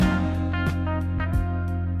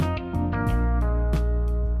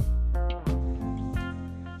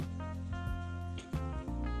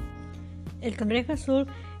El Cangrejo Azul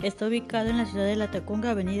está ubicado en la ciudad de Latacunga,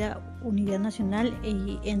 avenida Unidad Nacional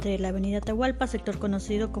y entre la avenida Atahualpa, sector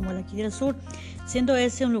conocido como la Aquí del Sur, siendo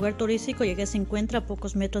ese un lugar turístico ya que se encuentra a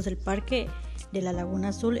pocos metros del Parque de la Laguna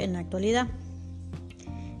Azul en la actualidad.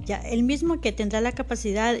 El mismo que tendrá la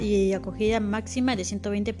capacidad y acogida máxima de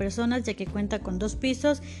 120 personas, ya que cuenta con 2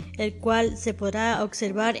 pisos, el cual se podrá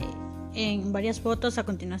observar en varias fotos a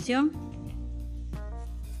continuación.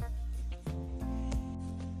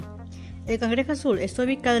 El Cangrejo Azul está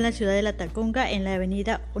ubicado en la ciudad de Latacunga, en la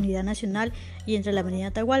avenida Unidad Nacional y entre la avenida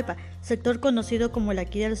Atahualpa, sector conocido como la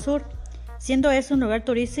Aquí del Sur, siendo ese un lugar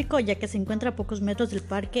turístico ya que se encuentra a pocos metros del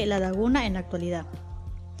Parque La Laguna en la actualidad.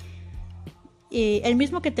 El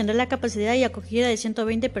mismo que tendrá la capacidad y acogida de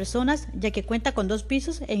 120 personas, ya que cuenta con 2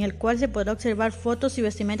 pisos, en el cual se podrá observar fotos y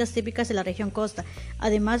vestimentas típicas de la región costa.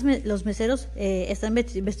 Además, los meseros están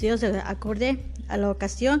vestidos de acorde a la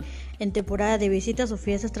ocasión en temporada de visitas o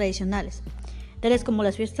fiestas tradicionales, tales como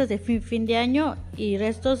las fiestas de fin de año y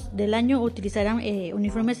restos del año. Utilizarán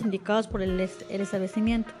uniformes indicados por el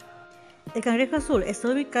establecimiento. El Cangrejo Azul está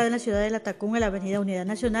ubicado en la ciudad de Latacunga, en la avenida Unidad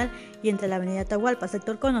Nacional y entre la avenida Atahualpa,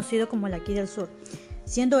 sector conocido como la Aquí del Sur,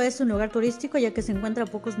 siendo este un lugar turístico ya que se encuentra a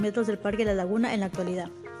pocos metros del Parque La Laguna en la actualidad.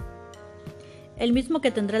 El mismo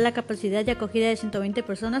que tendrá la capacidad de acogida de 120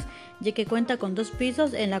 personas, ya que cuenta con 2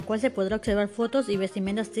 pisos, en la cual se podrá observar fotos y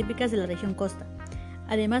vestimentas típicas de la región costa.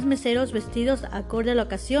 Además, meseros vestidos acorde a la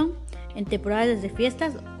ocasión en temporadas de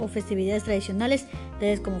fiestas o festividades tradicionales,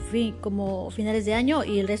 tales como finales de año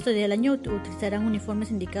y el resto del año, utilizarán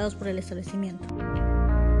uniformes indicados por el establecimiento.